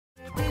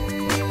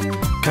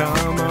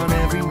Come on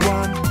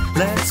everyone,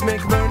 let's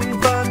make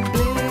learning fun.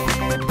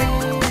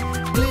 Blippi,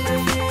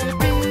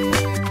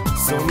 Blippi.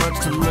 So much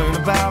to learn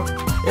about,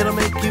 it'll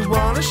make you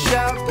want to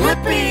shout,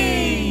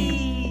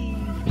 Blippi!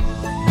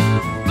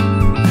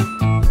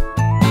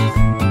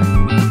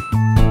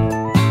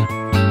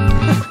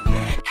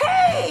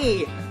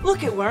 Hey!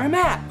 Look at where I'm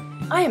at.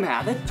 I am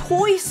at a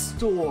toy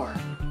store.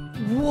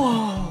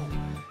 Whoa!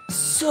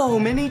 So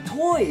many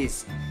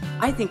toys.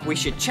 I think we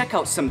should check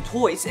out some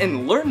toys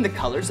and learn the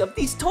colors of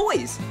these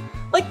toys.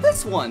 Like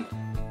this one.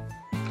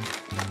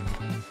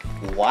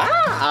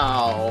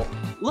 Wow!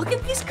 Look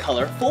at these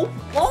colorful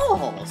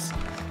balls.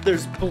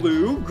 There's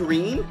blue,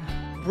 green,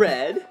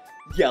 red,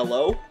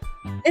 yellow,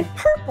 and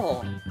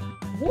purple.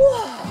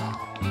 Whoa!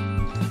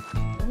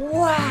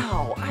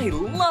 Wow! I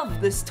love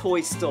this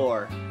toy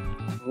store.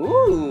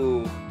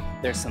 Ooh!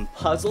 There's some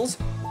puzzles.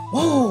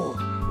 Whoa!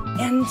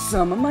 And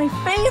some of my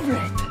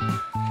favorite.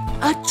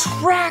 A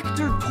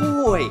tractor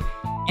toy,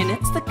 and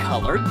it's the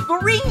color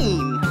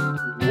green.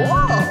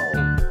 Whoa!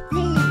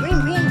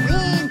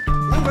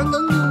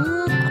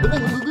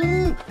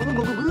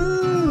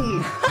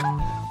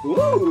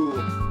 Ooh,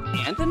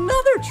 and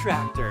another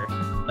tractor,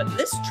 but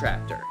this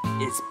tractor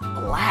is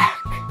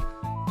black.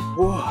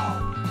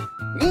 Whoa!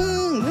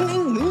 Woo!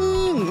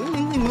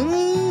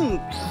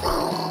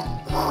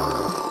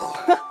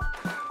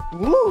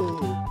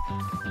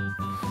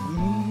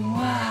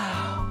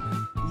 Wow!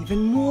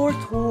 Even more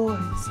toys.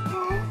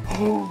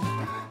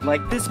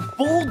 Like this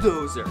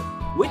bulldozer,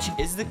 which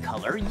is the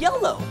color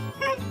yellow.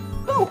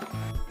 Oh.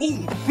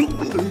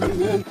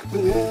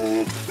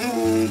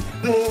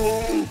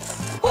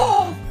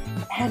 Oh,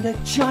 and a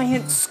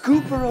giant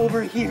scooper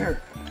over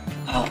here.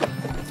 Oh,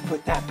 let's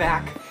put that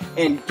back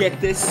and get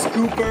this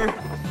scooper.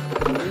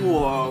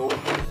 Whoa.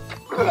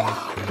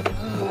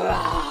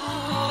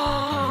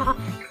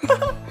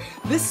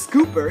 This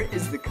scooper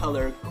is the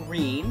color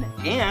green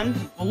and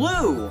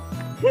blue.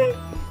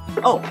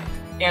 Oh,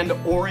 and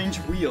orange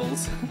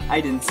wheels. I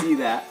didn't see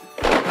that.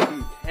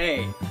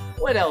 Okay,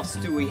 what else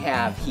do we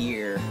have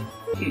here?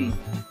 Ooh,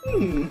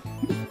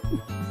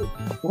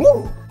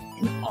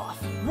 an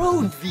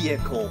off-road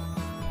vehicle.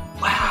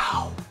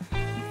 Wow,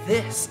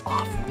 this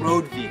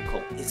off-road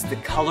vehicle is the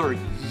color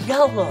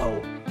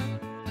yellow.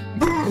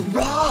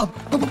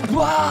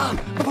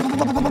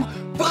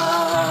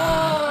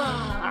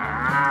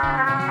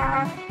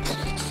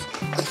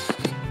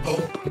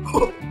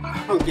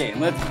 Okay,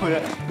 let's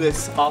put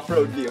this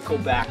off-road vehicle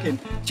back and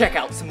check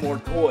out some more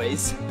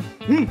toys.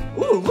 Ooh,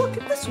 look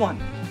at this one.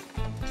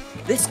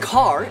 This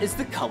car is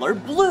the color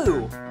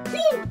blue.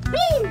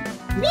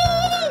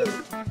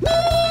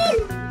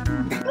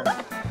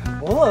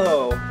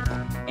 Whoa,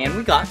 and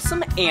we got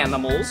some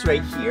animals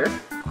right here,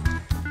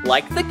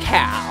 like the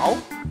cow,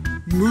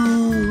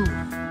 moo,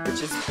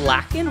 which is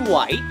black and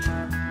white.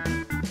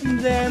 And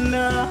then,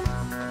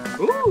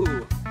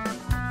 ooh,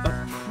 a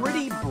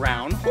pretty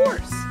brown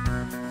horse.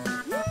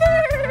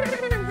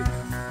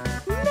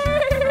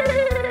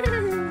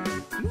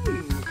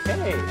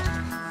 Okay.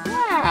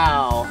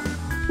 Wow.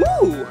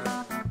 Ooh.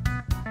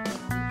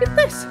 Look at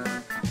this.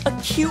 A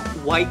cute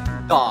white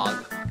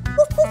dog.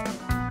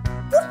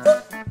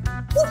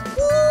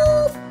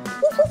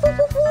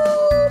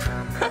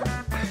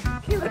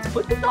 Okay, let's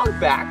put the dog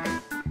back.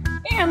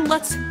 And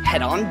let's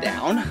head on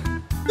down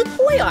the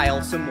toy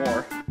aisle some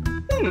more.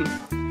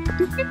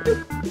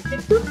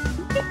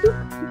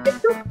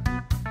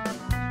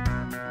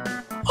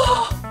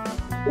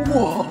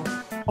 Whoa,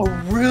 a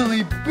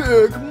really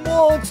big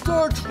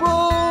monster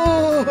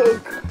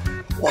truck!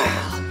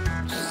 Wow,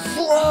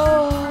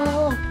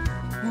 whoa!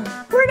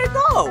 Where'd it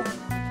go?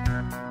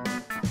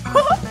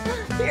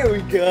 Here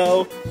we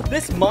go.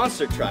 This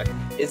monster truck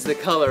is the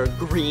color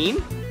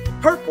green,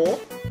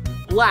 purple,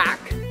 black,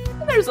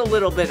 and there's a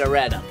little bit of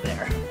red up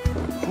there.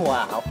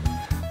 Wow.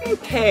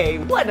 Okay,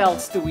 what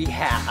else do we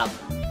have?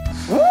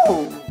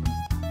 Ooh,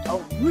 a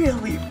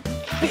really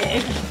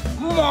big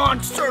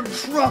monster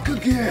truck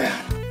again.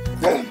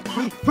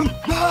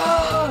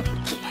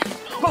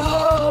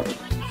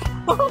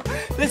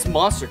 This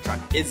monster truck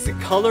is the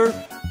color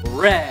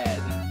red.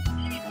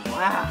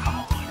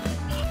 Wow.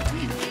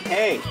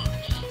 Okay,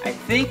 I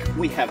think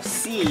we have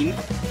seen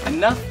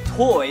enough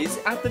toys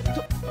at the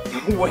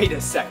Wait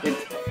a second.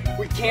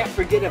 We can't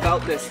forget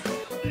about this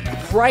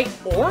bright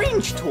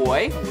orange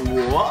toy.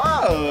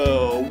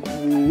 Whoa.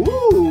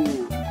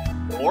 Ooh.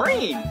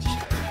 Orange.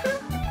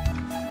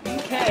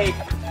 Okay.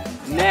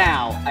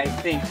 Now, I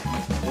think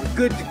we're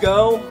good to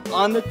go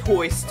on the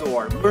toy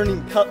store.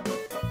 Learning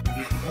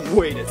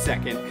Wait a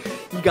second.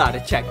 You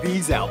gotta check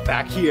these out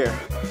back here.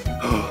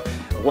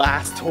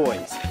 Last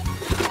toys.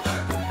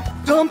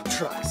 Dump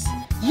trucks.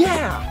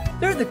 Yeah,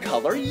 they're the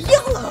color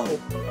yellow.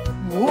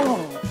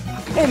 Whoa.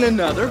 And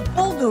another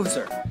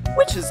bulldozer,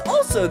 which is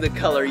also the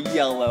color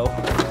yellow.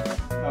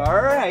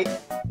 All right.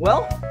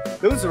 Well,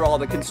 those are all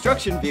the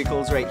construction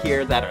vehicles right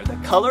here that are the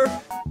color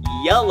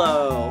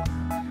yellow.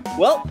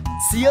 Well,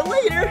 see you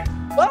later.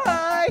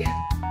 Bye.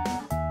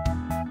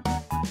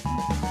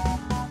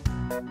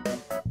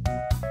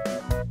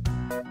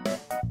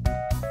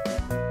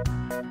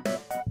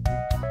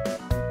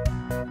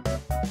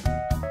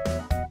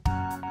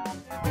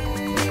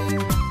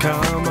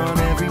 Come on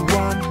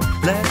everyone,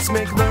 let's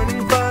make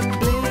learning fun.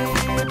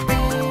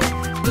 Blippi,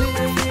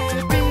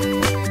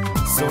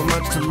 Blippi. So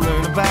much to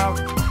learn about,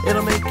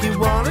 it'll make you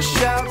wanna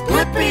shout.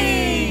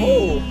 Blippi!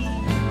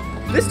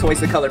 Oh, this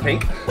toy's the color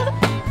pink.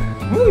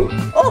 Ooh.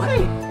 Oh,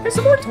 hey, there's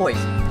some more toys.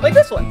 Like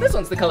this one. This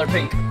one's the color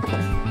pink.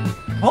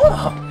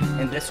 Oh,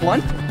 and this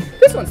one.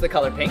 This one's the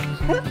color pink.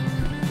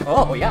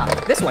 Oh, yeah,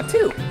 this one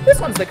too. This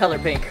one's the color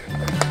pink.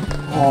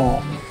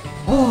 Oh,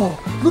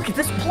 look at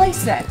this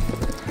playset.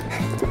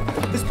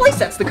 This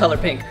playset's the color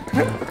pink.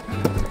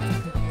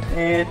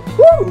 And,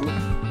 woo,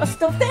 a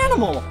stuffed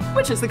animal,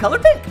 which is the color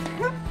pink.